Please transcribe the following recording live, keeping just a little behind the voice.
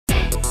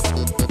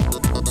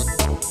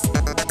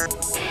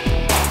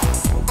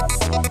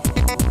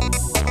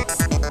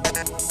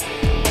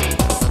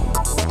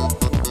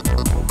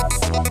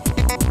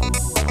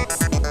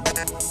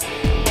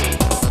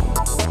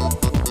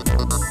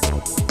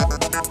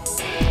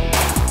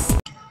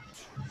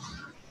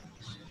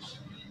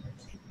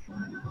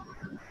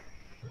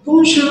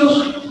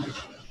Bonjour.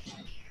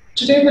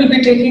 Today we'll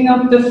be taking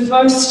up the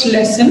first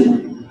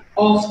lesson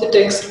of the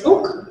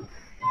textbook.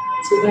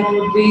 So that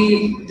would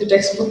be, the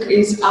textbook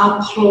is à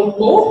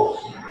propos,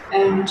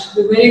 and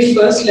the very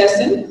first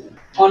lesson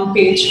on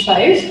page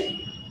 5.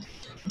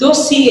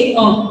 Dossier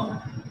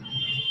 1.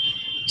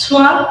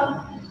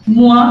 Toi,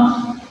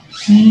 moi,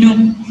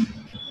 nous.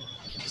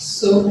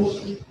 So,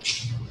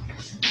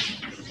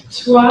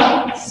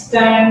 toi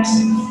stands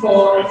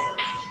for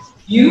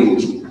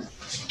you.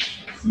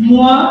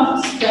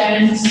 Moi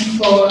stands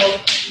for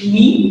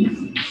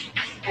me,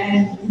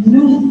 and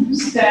nous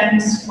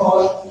stands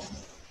for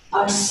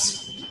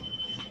us.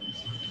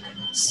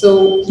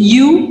 So,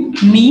 you,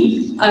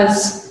 me,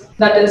 us,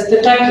 that is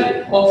the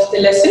title of the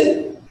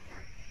lesson.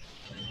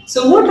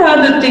 So, what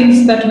are the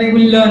things that we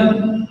will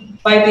learn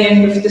by the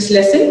end of this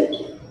lesson?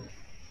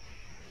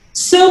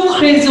 Se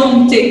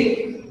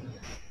présenter.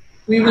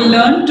 We will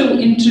learn to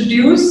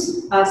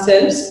introduce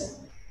ourselves.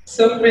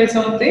 Se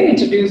présenter,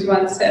 introduce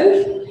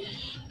oneself.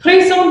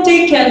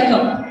 Présenter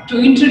quelqu'un, to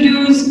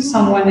introduce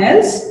someone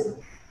else.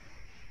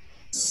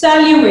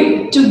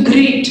 Saluer, to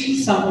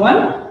greet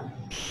someone.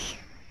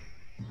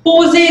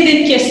 Poser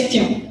des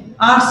questions,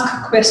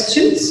 ask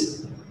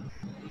questions.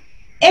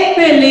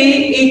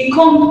 Épeler et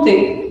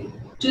compter,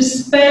 to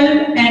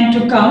spell and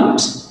to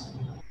count.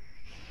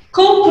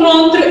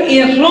 Comprendre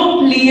et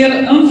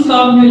remplir un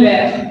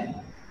formulaire,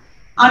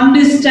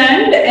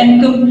 understand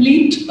and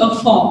complete a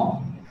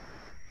form.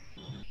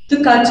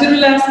 The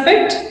cultural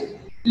aspect,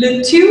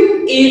 le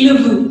tu et le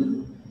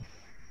vous.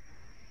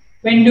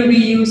 When do we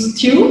use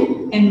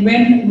tu and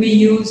when we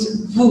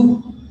use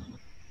vous?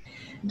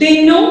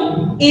 Des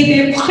noms et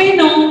des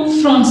prénoms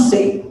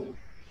français.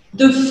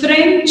 The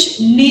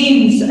French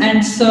names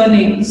and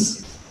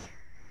surnames.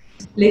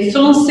 Les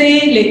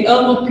Français, les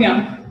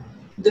Européens.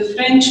 The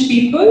French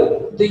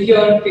people, the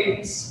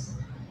Europeans.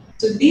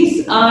 So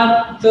these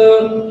are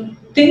the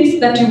things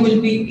that you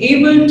will be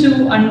able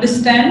to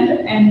understand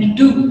and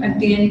do at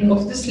the end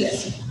of this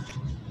lesson.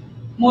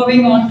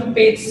 Moving on to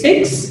page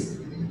 6,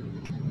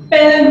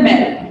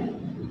 pêle-mêle.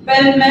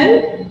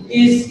 Pêle-mêle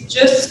is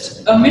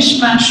just a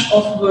mishmash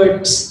of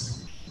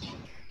words.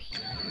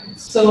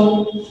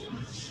 So,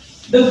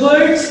 the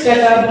words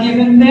that are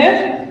given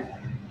there,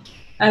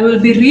 I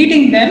will be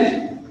reading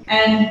them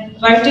and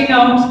writing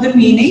out the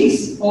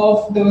meanings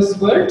of those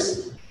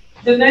words.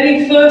 The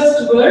very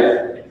first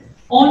word,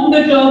 on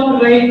the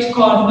top right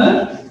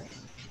corner,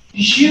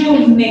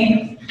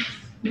 journée,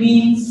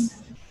 means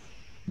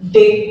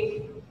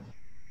day.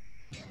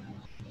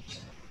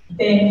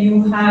 Then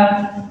you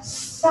have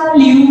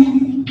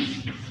salut,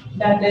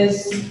 that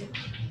is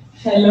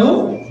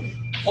hello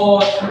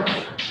or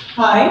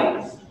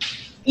hi,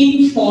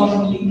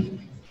 informally.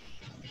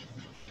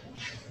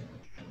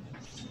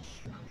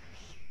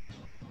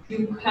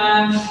 You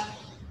have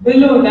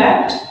below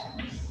that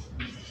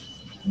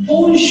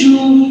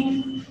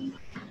bonjour,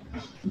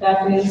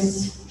 that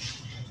is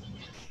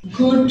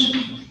good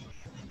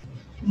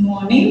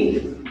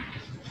morning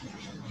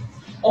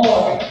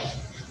or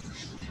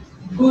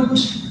good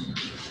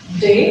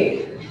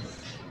day.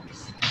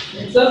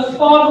 It's a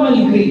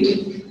formal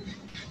greeting.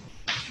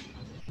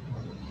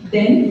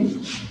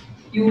 Then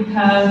you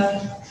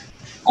have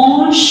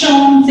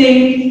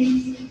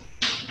enchanté.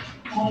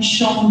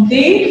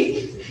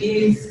 Enchanté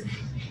is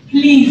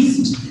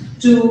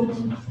pleased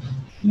to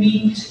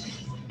meet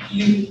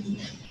you.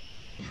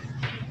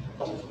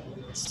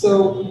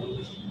 So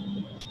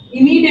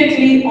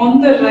immediately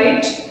on the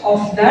right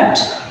of that,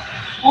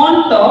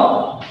 on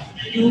top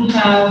you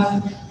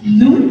have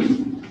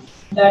nous,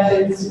 that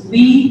is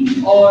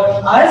we or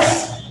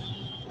us.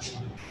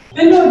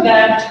 Below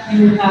that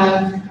you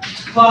have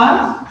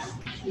toi,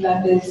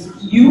 that is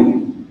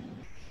you.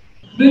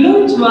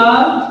 Below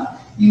toi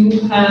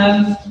you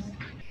have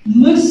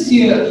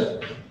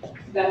monsieur,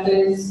 that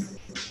is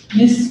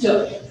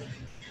Mr.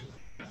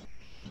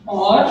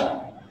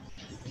 or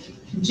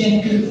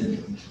gentleman.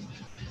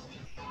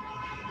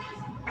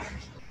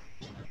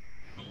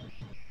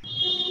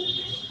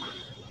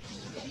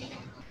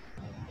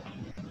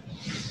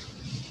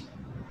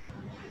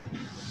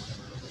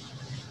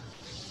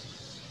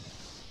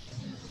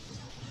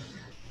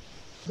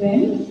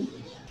 Then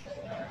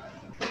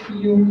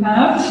you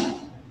have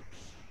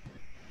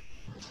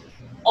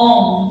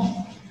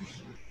homme.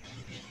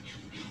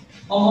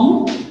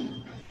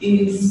 Homme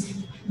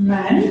is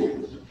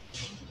man.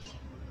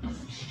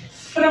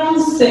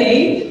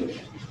 Français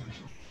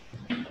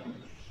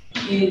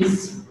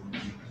is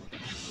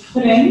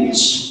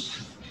French.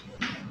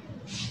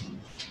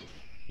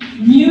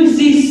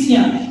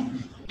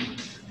 Musicien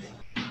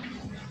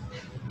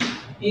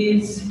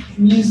is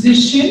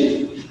musician.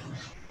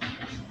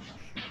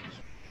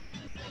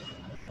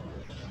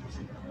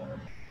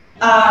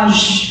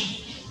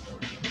 Âge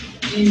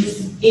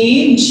is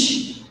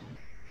age.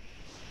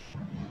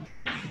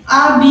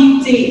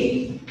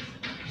 Habiter,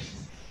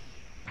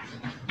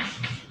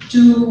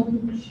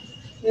 to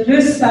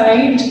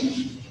reside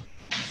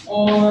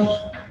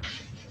or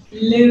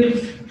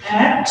live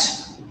at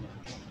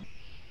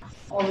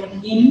or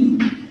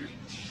in.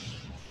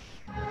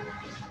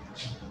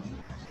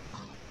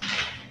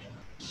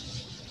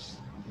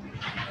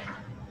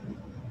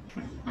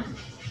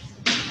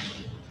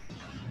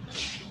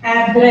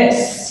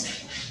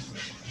 Address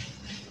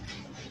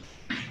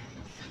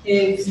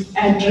is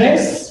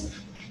address.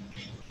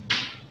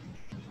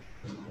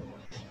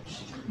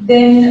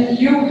 Then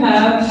you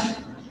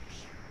have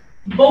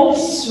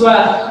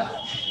bonsoir.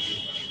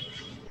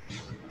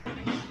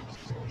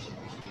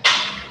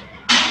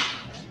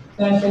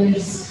 That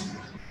is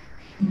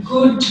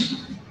good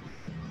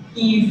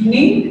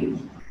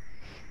evening.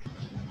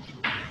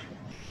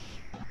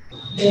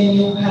 Then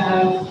you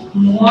have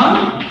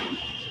moi,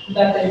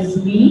 that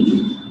is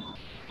me.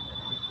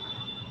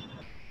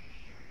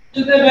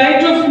 To the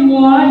right of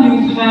moi,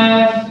 you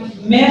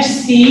have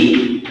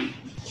merci,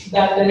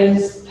 that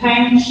is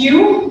thank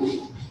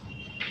you.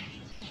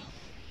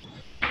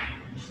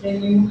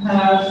 Then you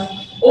have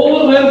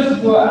au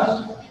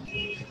revoir,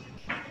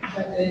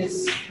 that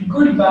is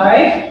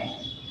goodbye.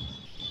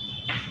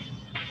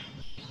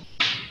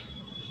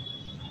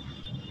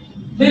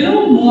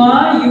 Below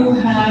moi, you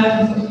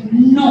have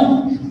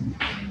nom,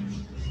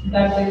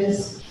 that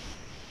is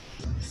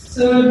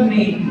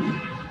surname.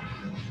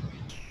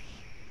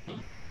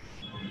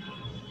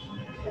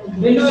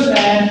 Below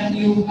that,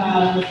 you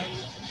have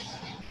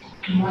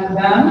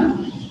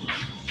madame,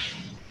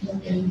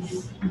 that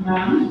is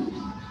ma'am.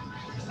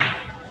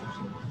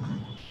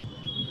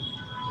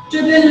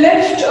 To the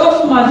left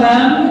of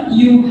madame,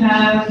 you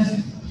have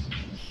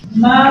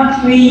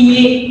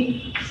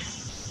mariée,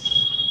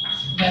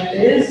 that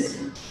is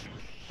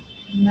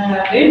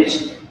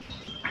marriage.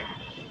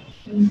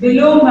 And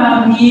below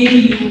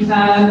mariée, you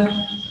have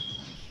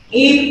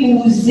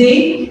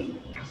épouser,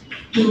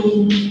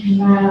 to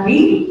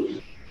marry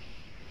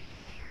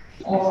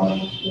or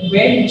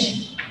wed.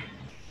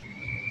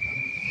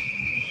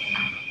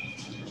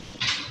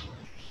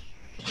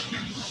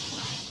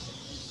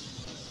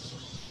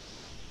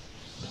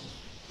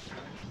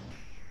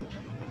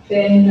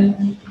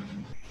 Then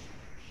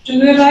to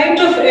the right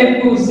of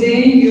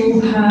épouser,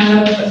 you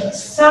have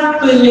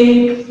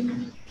s'appeler,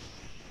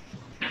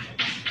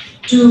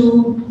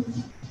 to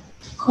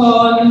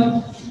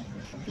call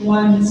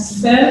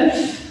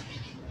oneself.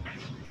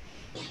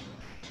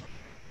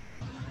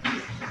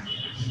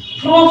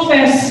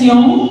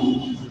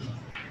 Profession,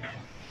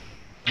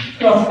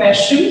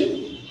 profession.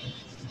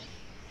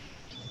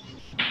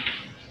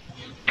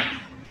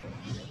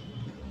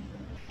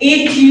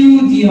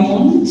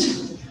 Étudiante,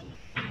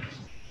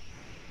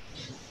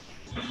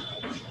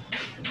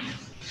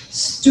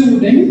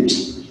 student,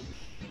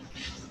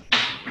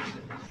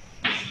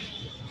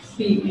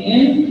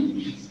 female.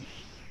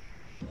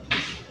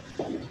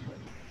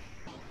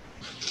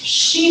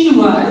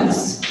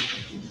 Chinoise,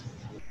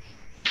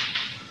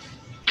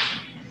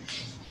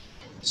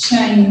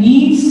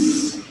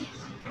 Chinese,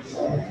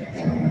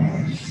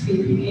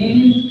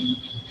 female.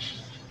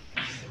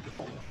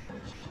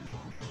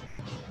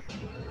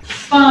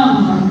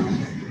 Femme,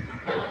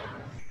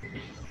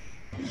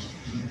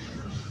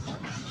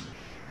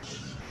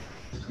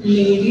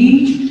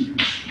 lady,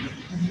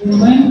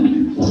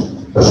 woman,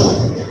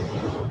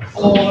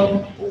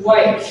 or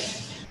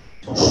wife.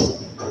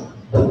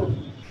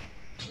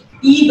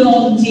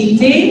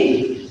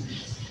 Identité,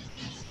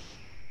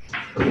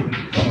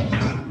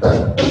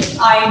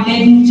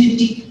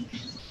 identity.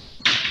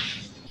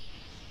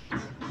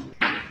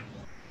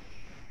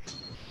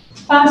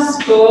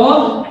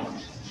 Passport,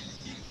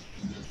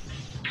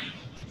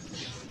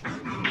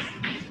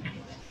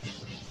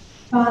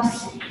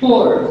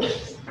 passport.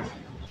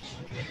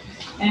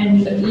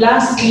 And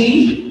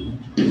lastly,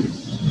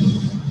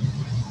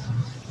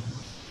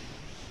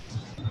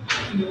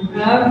 you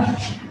have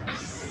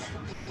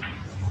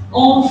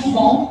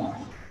enfant,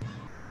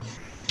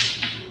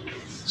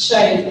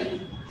 child.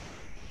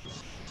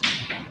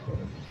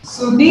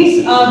 So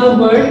these are the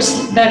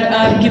words that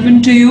are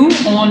given to you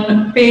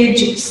on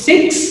page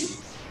 6,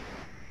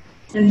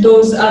 and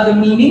those are the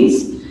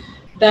meanings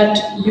that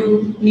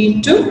you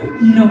need to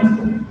know.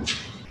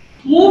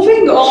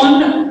 Moving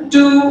on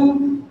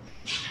to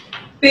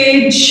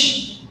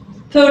page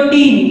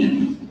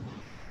 13,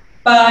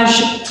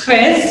 page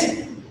 13.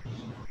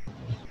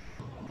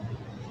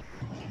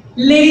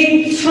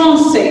 Les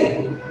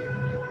Français,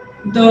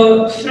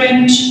 the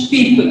French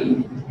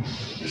people.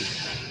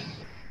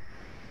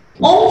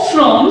 En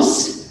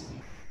France,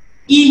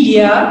 il y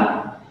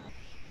a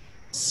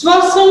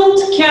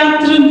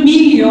 64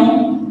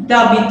 millions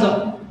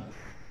d'habitants.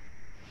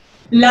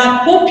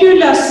 La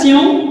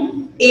population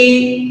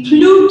est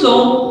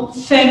plutôt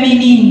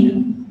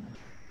féminine.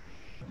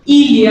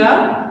 Il y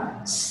a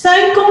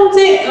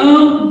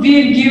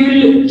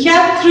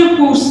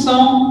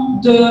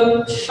 51,4%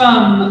 de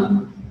femmes.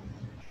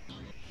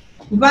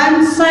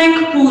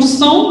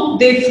 25%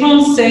 des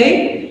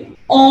Français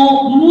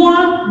ont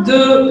moins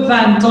de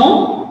 20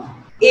 ans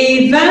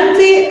et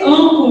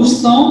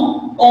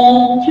 21%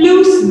 ont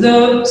plus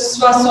de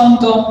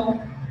 60 ans.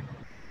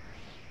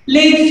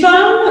 Les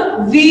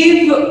femmes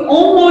vivent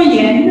en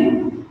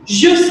moyenne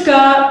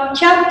jusqu'à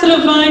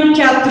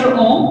 84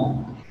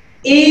 ans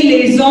et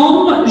les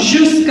hommes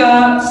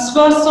jusqu'à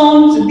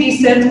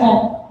 77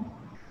 ans.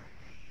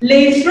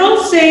 Les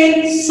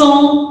Français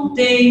sont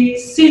des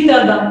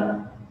citadins.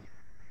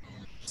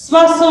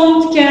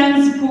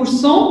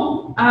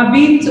 75%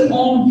 habitent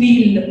en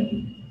ville.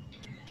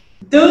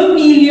 2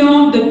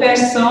 millions de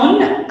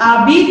personnes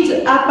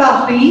habitent à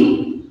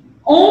Paris,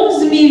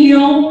 11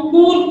 millions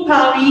pour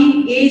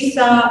Paris et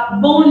sa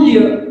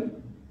banlieue.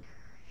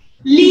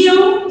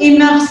 Lyon et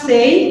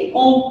Marseille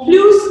ont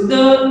plus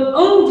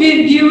de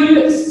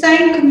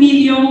 1,5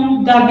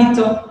 million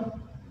d'habitants.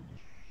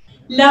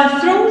 La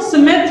France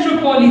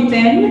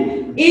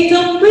métropolitaine est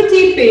un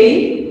petit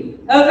pays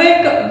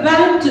avec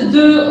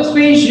 22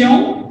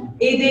 régions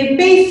et des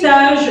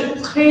paysages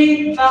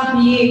très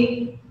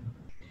variés.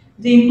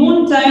 Des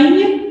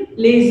montagnes,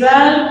 les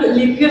Alpes,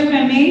 les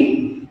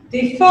Pyrénées,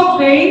 des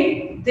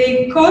forêts,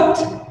 des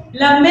côtes,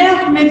 la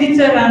mer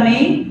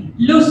Méditerranée,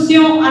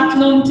 l'océan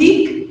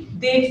Atlantique,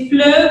 des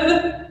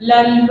fleuves,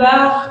 la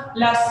Loire,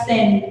 la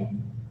Seine.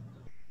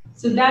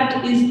 So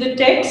that is the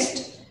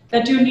text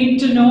that you need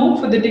to know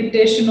for the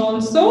dictation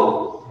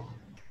also.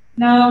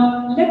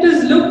 Now let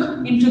us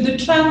look into the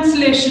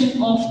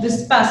translation of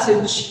this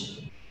passage.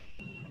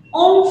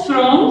 En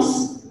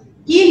France,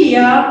 il y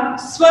a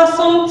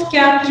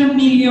 64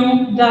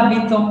 millions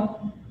d'habitants.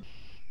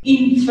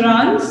 In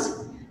France,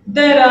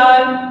 there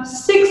are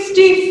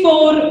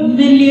 64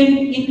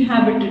 million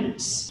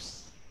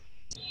inhabitants.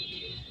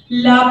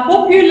 La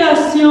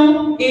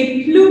population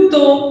est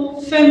plutôt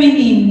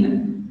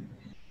féminine.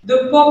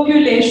 The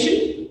population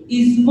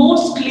is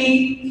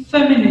mostly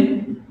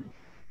feminine.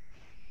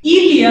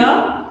 Il y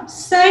a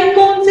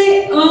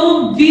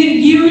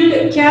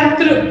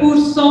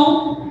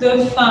 51,4% de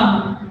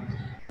femmes.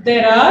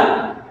 There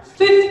are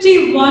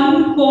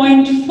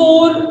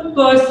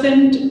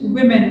 51.4%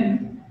 women.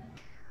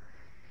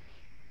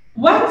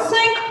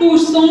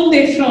 25%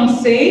 des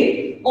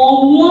Français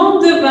ont moins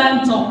de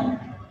 20 ans.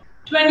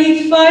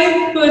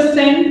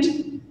 25%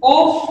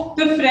 of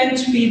the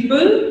French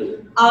people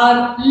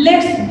are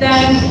less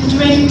than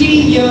 20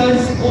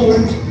 years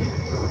old.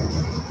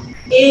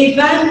 Et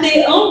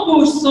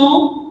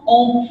 21%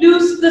 ont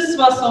plus de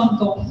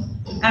 60 ans.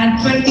 And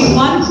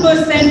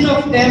 21%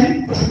 of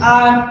them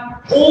are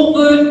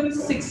over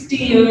 60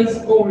 years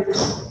old.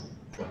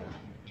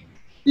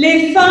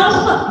 Les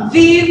femmes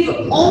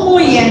vivent en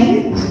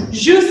moyenne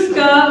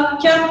jusqu'à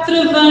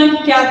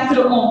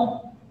 84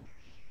 ans.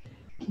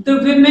 The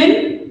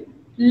women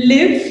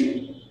live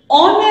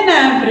on an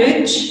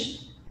average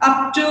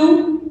up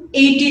to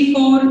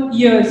 84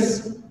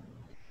 years.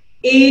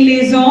 Et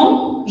les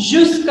hommes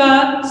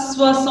jusqu'à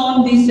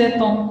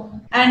 77 ans.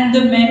 And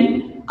the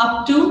men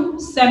up to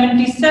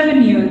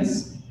 77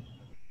 years.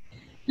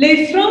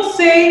 Les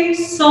Français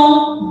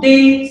sont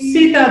des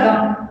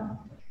citadins.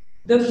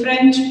 The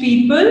French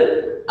people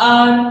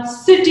are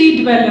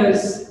city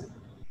dwellers.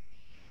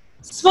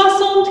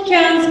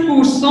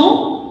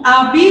 75%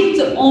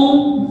 habitent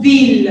en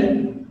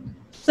ville.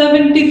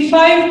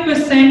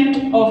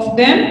 75% of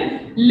them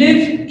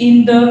live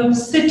in the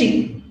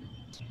city.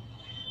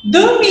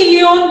 2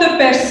 millions de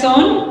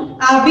personnes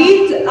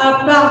habitent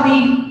à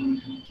Paris.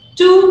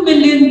 2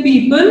 million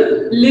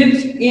people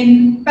live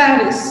in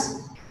Paris.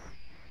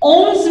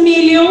 11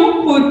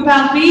 millions pour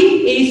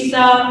Paris et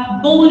sa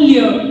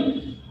banlieue.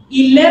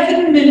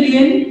 11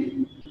 million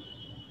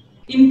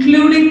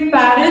including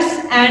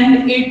Paris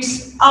and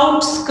its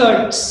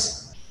outskirts.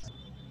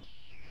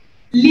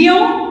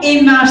 Lyon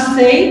et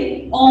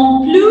Marseille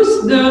ont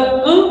plus de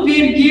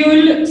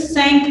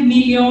 1,5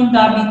 million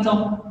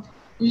d'habitants.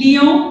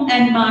 Lyon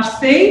and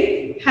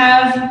Marseille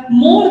have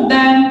more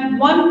than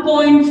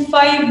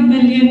 1.5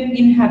 million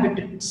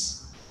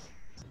inhabitants.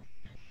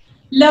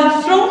 La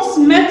France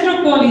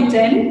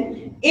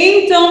métropolitaine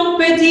est un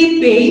petit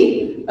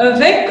pays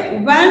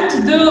avec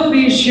 22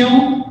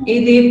 régions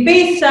et des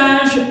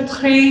paysages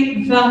très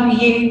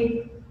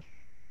variés.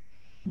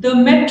 The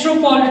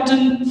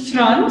metropolitan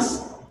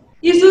France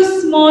is a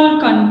small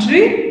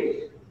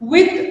country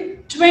with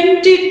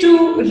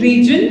 22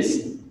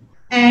 regions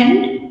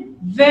and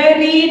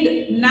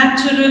varied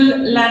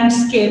natural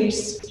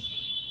landscapes.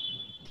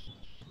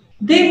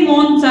 Des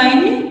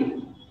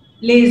montagnes,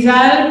 les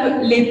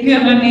Alpes, les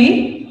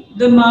Pyrénées,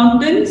 the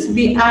mountains,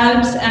 the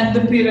Alps and the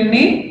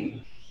Pyrenees,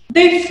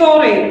 des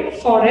forêts,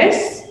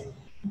 forests,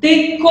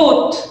 des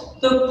côtes,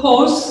 the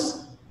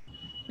coasts,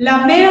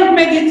 la mer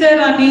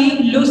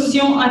Méditerranée,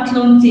 l'océan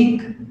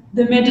Atlantique,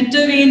 the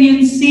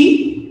Mediterranean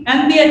Sea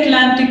and the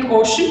Atlantic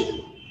Ocean,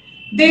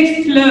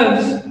 des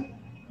fleuves,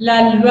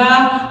 la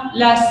Loire,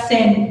 la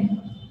Seine,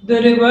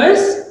 the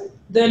rivers,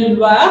 the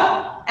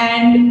Loire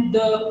and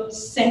the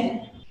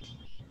Seine.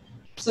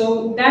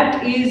 So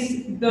that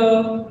is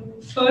the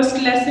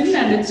first lesson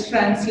and its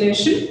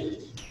translation.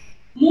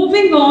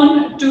 Moving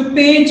on to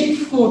page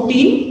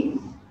 14,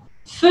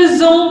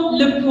 faisons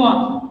le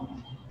point.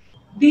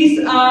 These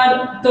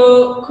are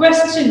the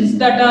questions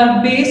that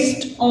are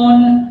based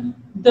on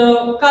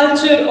the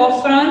culture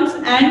of France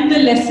and the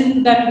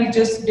lesson that we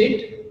just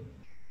did.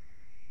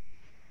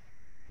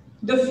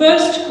 The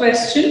first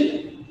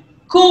question,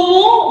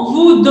 comment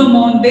vous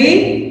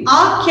demandez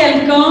à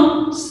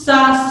quelqu'un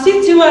sa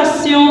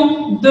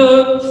situation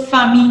de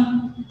famille?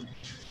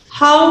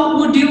 How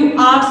would you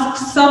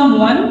ask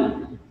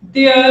someone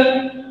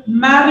their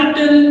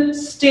marital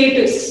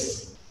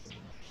status?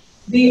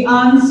 The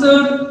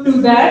answer to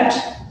that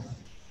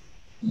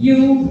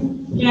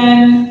you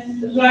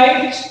can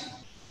write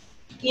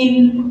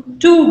in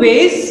two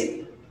ways.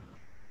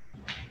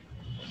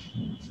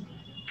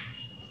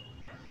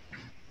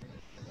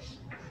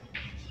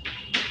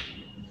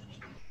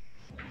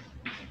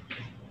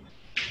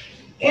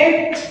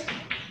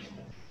 Êtes-vous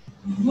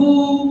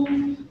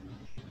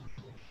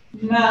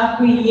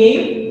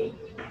marié?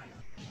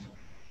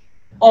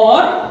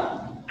 Or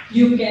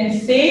you can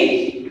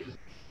say,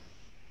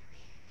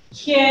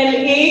 quelle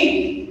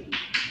est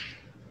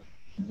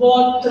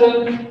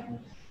votre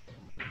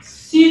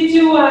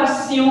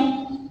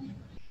situation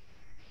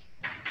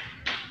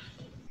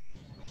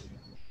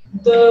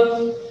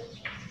de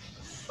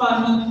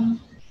famille?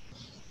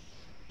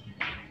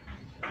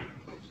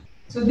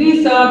 So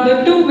these are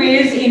the two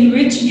ways in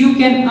which you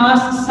can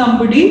ask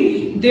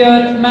somebody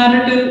their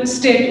marital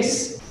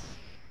status.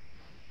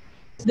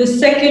 The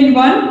second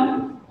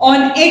one,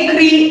 on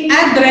écrit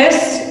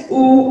adresse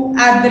ou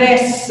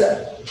adresse.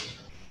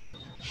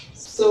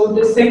 So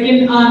the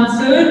second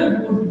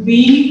answer would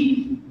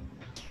be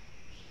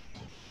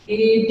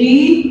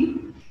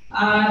A-D-R-E-S-S-E,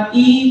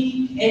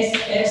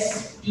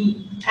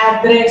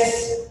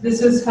 adresse.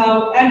 This is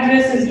how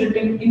address is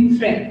written in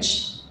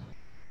French.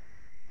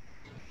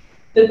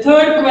 The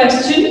third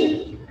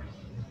question,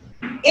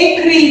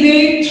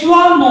 écrivez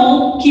trois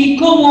mots qui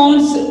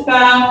commencent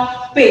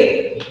par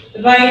P.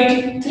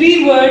 Write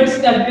three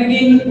words that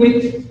begin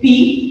with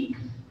P.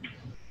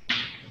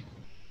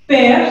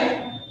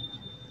 Père,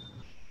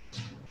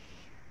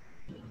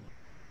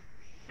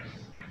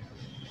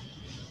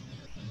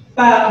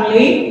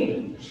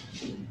 parler,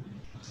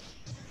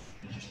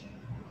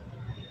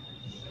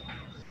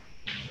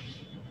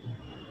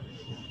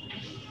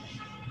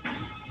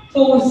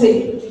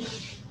 poser.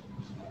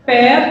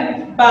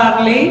 Père,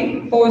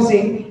 parler,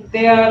 poser.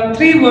 There are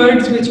three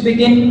words which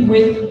begin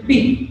with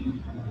P.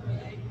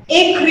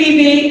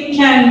 Écrivez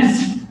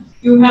 15.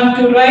 You have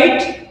to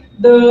write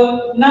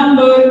the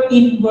number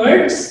in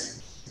words.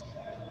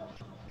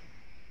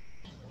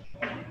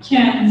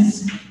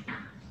 15.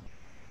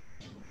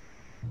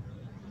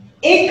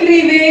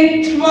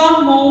 Écrivez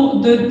trois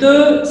mots de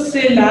deux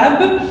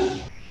syllabes.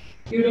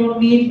 You don't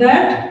need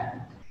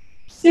that.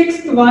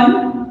 Sixth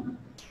one.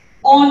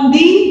 On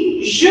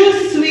dit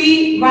je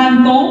suis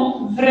 20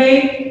 ans,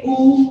 vrai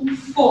ou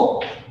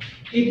faux?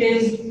 It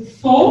is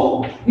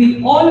faux.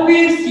 We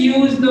always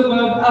use the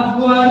verb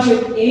avoir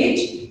with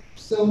age.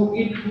 So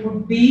it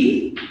would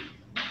be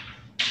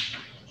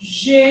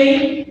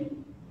j'ai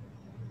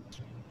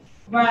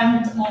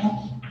 20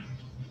 ans.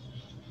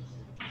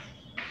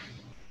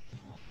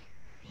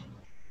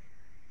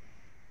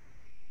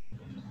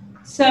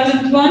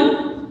 Seventh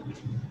one.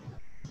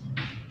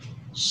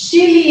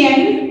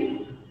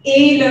 Chilienne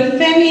est le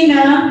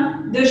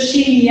féminin de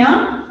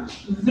chilien,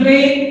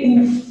 vrai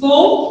ou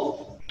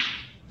faux?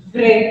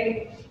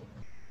 Vrai.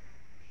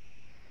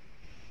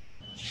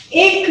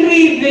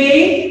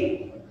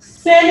 Écrivez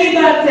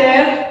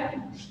célibataire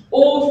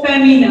au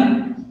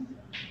féminin.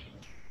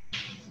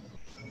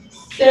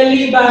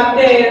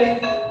 Célibataire.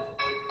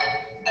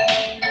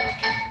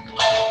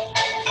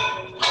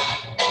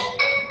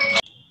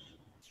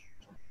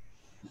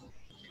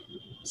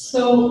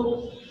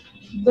 So,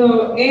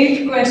 the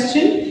eighth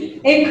question,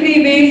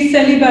 écrivez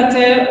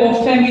célibataire au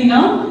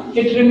féminin.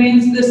 It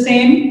remains the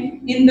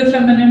same in the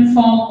feminine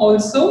form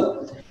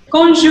also.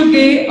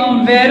 Conjuguez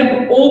un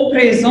verbe au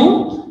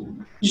présent.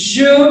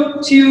 Je,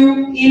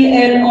 tu, il,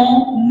 elle,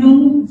 on,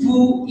 nous,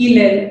 vous, il,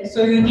 elle.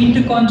 So you need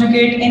to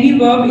conjugate any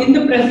verb in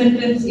the present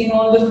tense in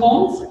all the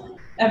forms.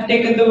 I've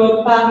taken the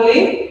verb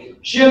parler.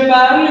 Je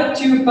parle,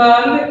 tu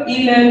parles,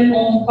 il, elle,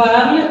 on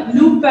parle,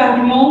 nous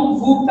parlons,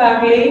 vous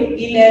parlez,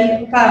 il,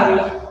 elle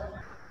parle.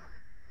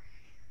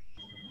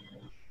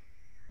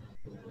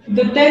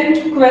 The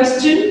 10th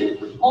question,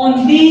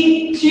 on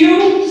dit tu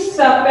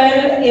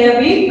s'appelle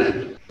Eric,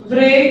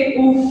 vrai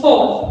ou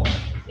faux?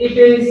 It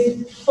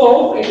is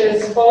faux, it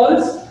is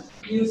false.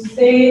 You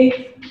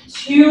say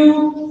tu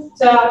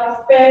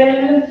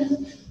t'appelles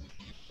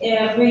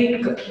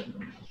Eric.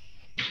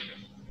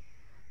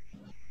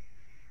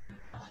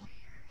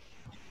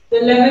 The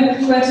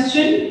 11th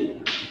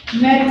question,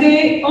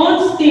 mettez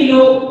un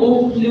stylo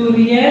au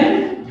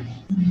pluriel,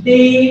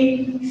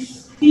 des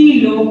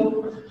stylos.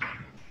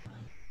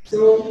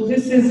 So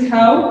this is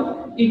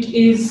how it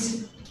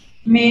is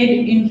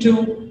made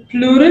into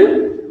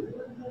plural.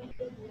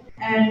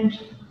 And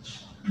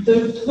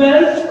the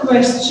 12th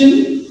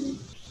question,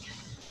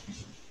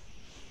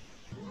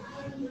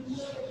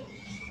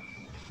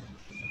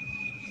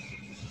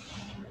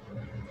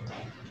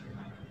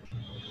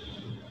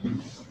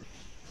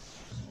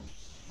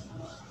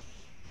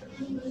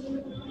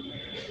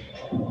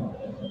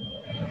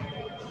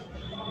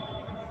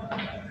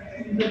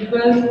 The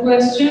 12th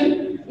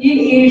question. Il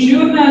est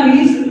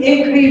journaliste,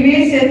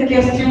 écrivez cette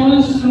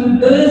question sous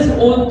deux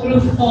autres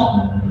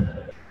formes.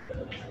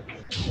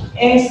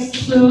 Est-ce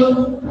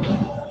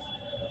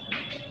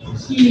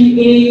qu'il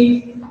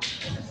est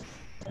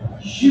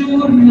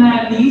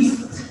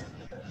journaliste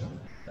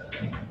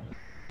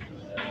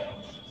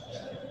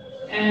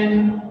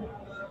and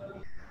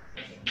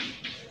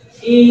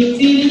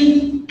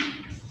est-il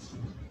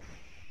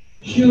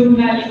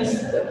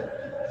journaliste?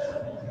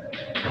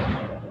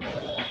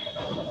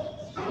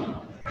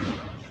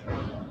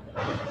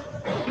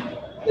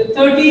 The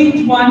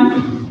 13th one.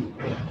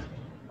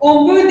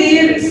 On peut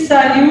dire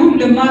salut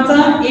le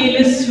matin et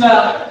le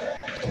soir.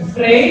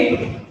 Vrai.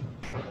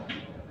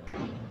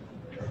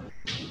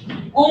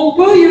 On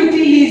peut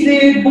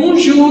utiliser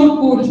bonjour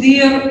pour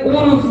dire au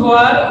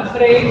revoir.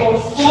 Vrai ou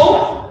faux?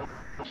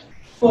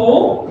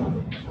 Faux.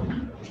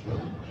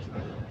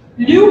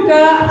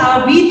 Lucas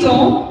a 8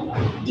 ans.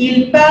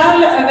 Il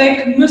parle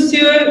avec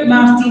Monsieur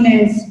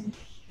Martinez.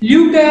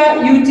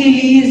 Lucas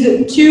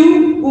utilise tu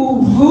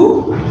ou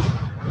vous.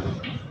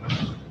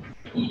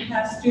 He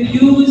has to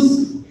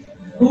use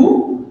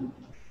vous.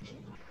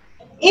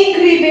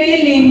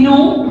 Écrivez les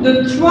noms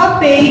de 3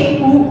 pays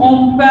où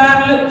on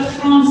parle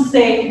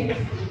français.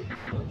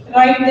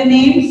 Write the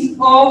names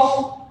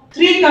of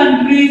 3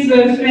 countries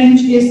where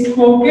French is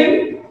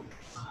spoken.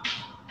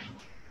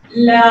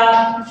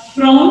 La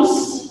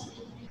France,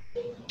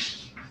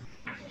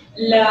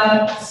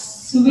 la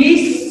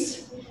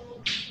Suisse,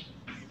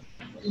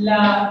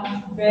 la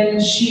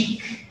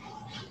Belgique.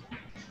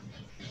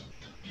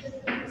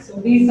 So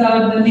these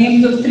are the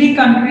names of 3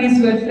 countries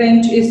where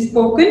French is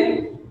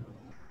spoken.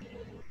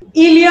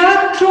 Il y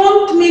a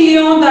 30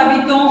 millions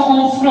d'habitants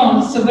en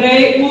France,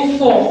 vrai ou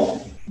faux?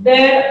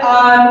 There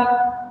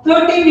are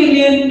 30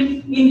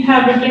 million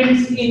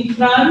inhabitants in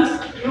France,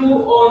 true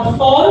or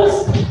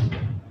false?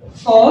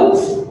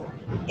 False.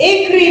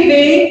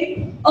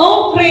 Écrivez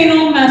un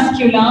prénom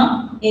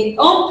masculin et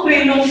un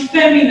prénom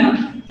féminin.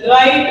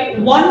 Write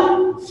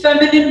one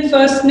feminine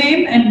first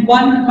name and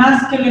one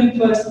masculine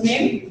first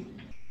name.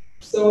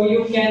 So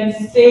you can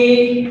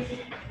say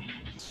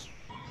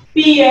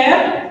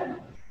Pierre,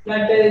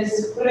 that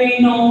is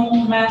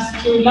prénom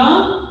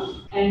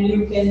masculin, and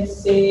you can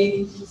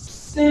say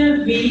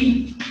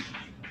Sylvie,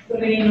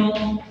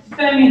 prénom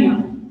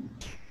féminin.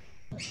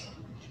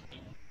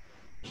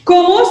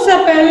 Comment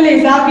s'appellent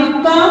les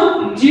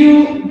habitants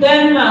du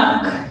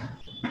Danemark?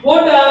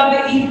 What are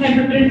the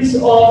inhabitants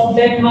of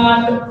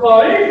Denmark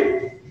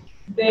called?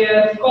 They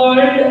are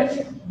called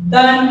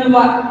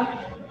Danois.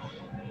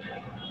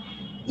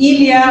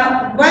 Il y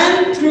a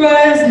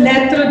 23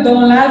 lettres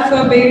dans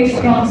l'alphabet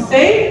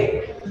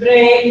français.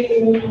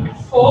 Vrai ou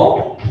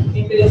faux?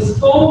 It is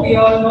faux. We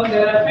all know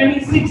there are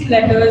 26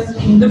 letters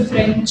in the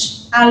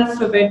French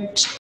alphabet.